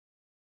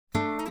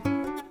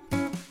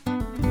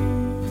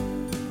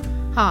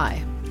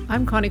Hi,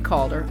 I'm Connie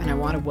Calder, and I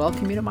want to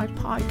welcome you to my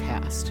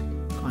podcast,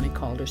 Connie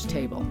Calder's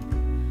Table.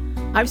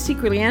 I've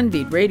secretly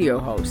envied radio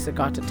hosts that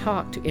got to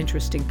talk to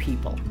interesting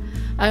people.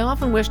 I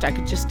often wished I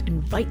could just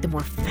invite the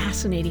more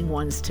fascinating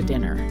ones to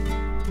dinner.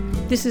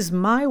 This is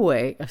my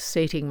way of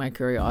sating my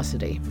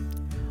curiosity.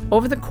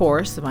 Over the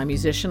course of my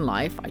musician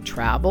life, I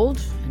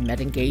traveled and met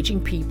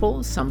engaging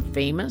people, some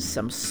famous,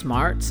 some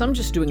smart, some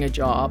just doing a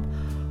job,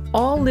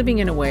 all living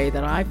in a way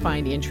that I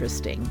find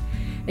interesting.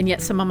 And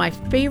yet some of my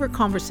favorite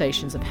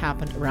conversations have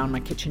happened around my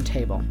kitchen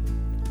table.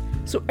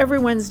 So every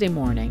Wednesday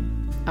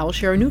morning, I will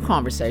share a new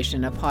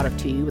conversation and a pot of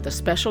tea with a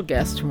special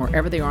guest from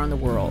wherever they are in the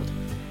world.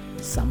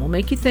 Some will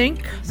make you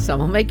think,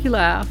 some will make you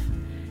laugh,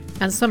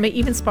 and some may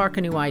even spark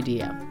a new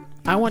idea.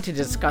 I want to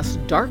discuss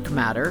dark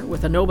matter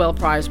with a Nobel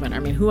Prize winner. I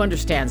mean, who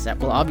understands that?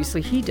 Well,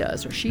 obviously he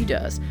does or she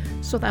does.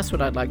 So that's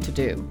what I'd like to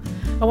do.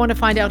 I want to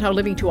find out how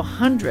living to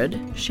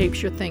 100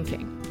 shapes your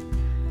thinking.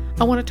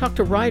 I want to talk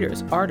to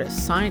writers,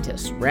 artists,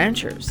 scientists,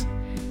 ranchers,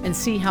 and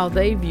see how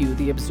they view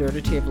the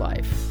absurdity of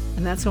life.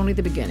 And that's only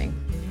the beginning.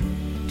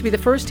 To be the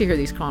first to hear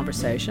these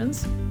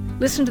conversations,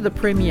 listen to the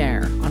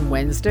premiere on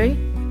Wednesday,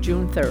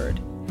 June 3rd,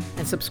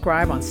 and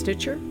subscribe on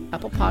Stitcher,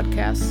 Apple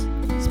Podcasts,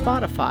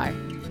 Spotify,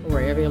 or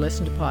wherever you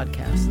listen to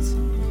podcasts.